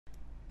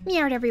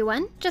Meowed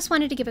everyone, just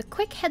wanted to give a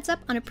quick heads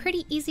up on a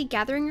pretty easy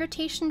gathering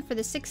rotation for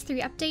the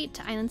 6.3 update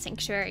to Island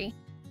Sanctuary.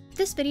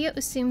 This video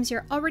assumes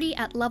you're already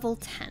at level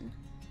 10.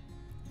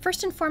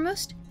 First and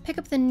foremost, pick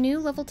up the new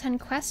level 10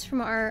 quest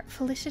from our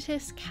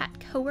felicitous cat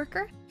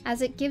coworker,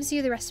 as it gives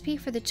you the recipe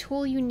for the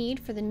tool you need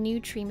for the new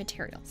tree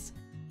materials.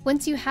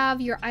 Once you have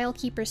your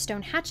Islekeeper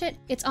stone hatchet,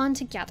 it's on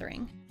to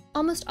gathering.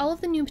 Almost all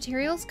of the new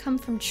materials come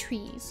from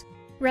trees.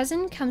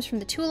 Resin comes from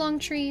the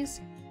Tuolong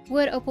trees,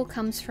 wood opal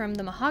comes from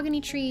the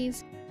mahogany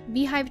trees,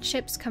 beehive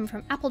chips come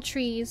from apple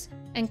trees,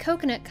 and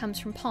coconut comes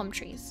from palm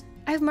trees.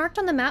 I've marked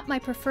on the map my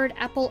preferred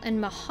apple and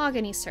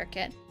mahogany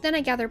circuit, then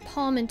I gather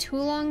palm and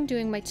Tuolong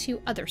doing my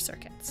two other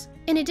circuits.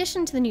 In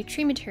addition to the new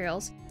tree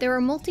materials, there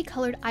are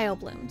multicolored isle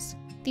blooms.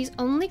 These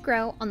only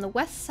grow on the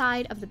west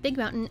side of the big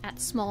mountain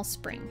at Small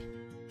Spring.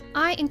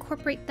 I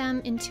incorporate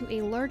them into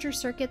a larger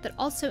circuit that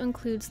also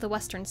includes the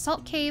Western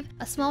Salt Cave,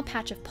 a small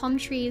patch of palm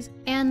trees,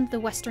 and the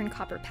Western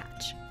Copper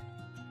Patch.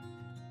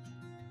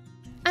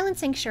 Island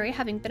Sanctuary,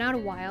 having been out a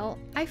while,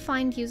 I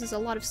find uses a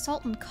lot of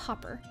salt and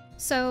copper,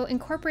 so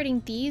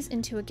incorporating these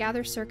into a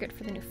gather circuit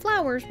for the new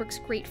flowers works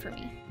great for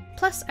me.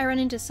 Plus, I run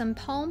into some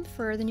palm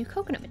for the new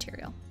coconut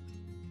material.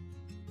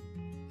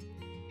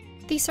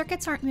 These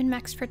circuits aren't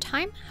min-maxed for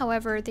time,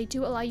 however, they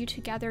do allow you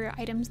to gather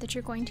items that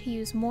you're going to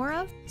use more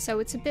of, so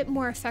it's a bit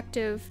more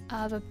effective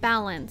of a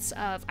balance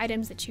of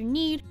items that you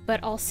need,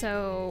 but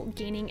also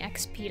gaining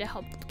XP to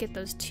help get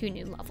those two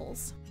new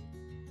levels.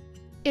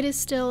 It is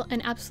still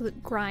an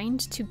absolute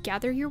grind to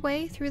gather your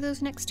way through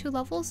those next two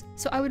levels,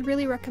 so I would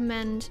really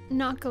recommend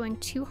not going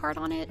too hard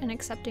on it and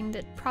accepting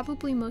that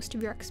probably most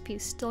of your XP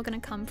is still going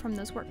to come from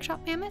those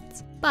workshop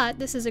mammoths, but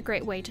this is a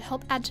great way to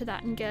help add to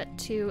that and get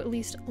to at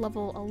least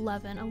level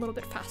 11 a little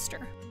bit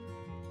faster.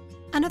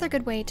 Another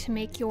good way to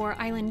make your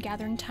island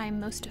gathering time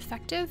most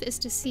effective is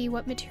to see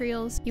what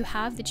materials you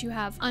have that you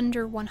have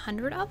under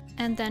 100 of,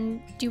 and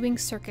then doing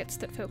circuits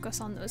that focus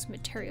on those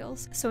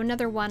materials. So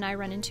another one I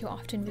run into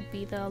often would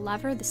be the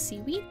laver, the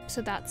seaweed.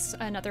 So that's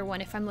another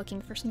one if I'm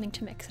looking for something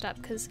to mix it up,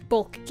 because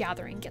bulk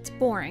gathering gets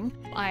boring.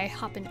 I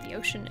hop into the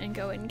ocean and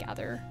go and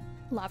gather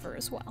laver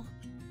as well.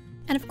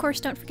 And of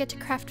course, don't forget to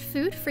craft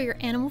food for your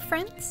animal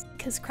friends,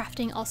 because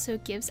crafting also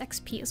gives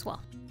XP as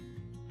well.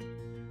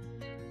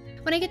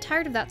 When I get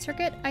tired of that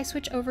circuit, I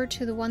switch over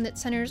to the one that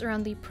centers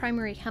around the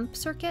primary hemp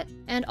circuit,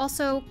 and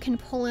also can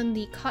pull in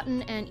the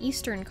cotton and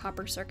eastern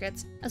copper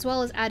circuits, as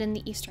well as add in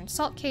the eastern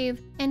salt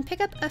cave, and pick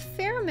up a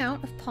fair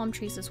amount of palm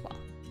trees as well.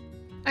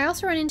 I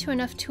also run into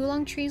enough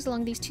Tuolong trees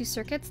along these two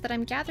circuits that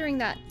I'm gathering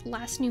that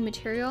last new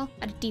material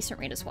at a decent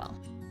rate as well.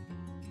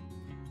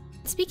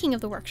 Speaking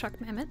of the workshop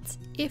mammoths,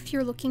 if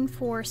you're looking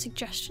for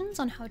suggestions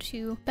on how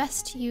to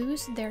best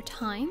use their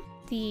time,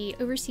 the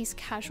Overseas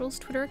Casuals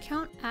Twitter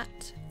account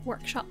at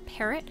Workshop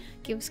Parrot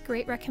gives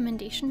great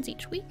recommendations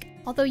each week,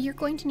 although you're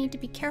going to need to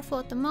be careful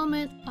at the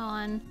moment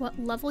on what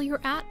level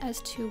you're at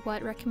as to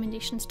what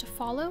recommendations to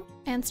follow.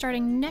 And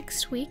starting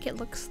next week, it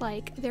looks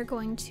like they're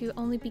going to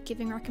only be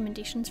giving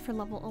recommendations for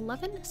level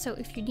 11, so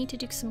if you need to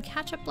do some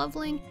catch-up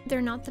leveling,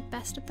 they're not the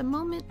best at the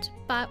moment,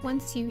 but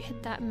once you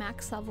hit that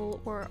max level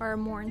or are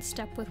more in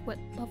step with what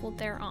level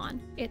they're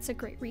on, it's a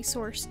great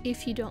resource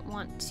if you don't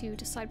want to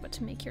decide what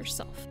to make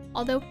yourself.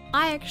 Although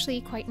I actually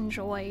quite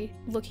enjoy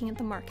looking at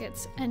the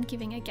markets and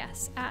giving a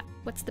guess at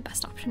what's the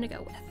best option to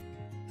go with.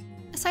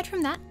 Aside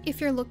from that,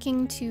 if you're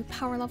looking to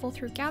power level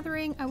through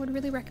gathering, I would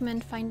really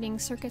recommend finding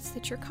circuits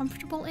that you're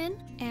comfortable in,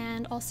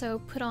 and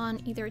also put on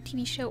either a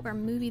TV show or a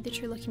movie that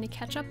you're looking to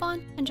catch up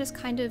on, and just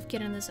kind of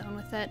get in the zone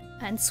with it,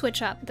 and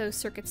switch up those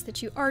circuits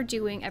that you are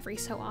doing every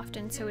so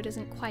often so it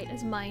isn't quite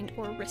as mind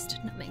or wrist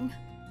numbing.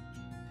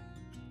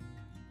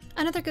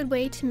 Another good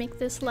way to make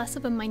this less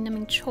of a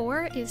mind-numbing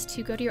chore is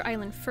to go to your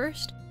island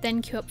first,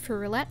 then queue up for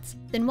roulettes,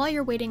 then while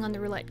you're waiting on the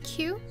roulette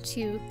queue,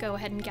 to go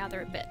ahead and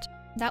gather a bit.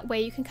 That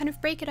way you can kind of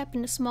break it up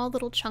into small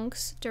little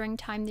chunks during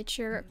time that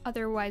you're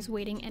otherwise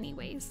waiting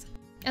anyways.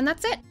 And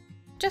that's it!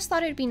 Just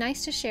thought it'd be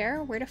nice to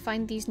share where to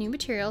find these new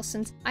materials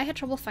since I had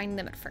trouble finding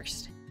them at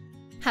first.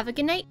 Have a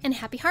good night and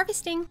happy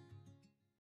harvesting!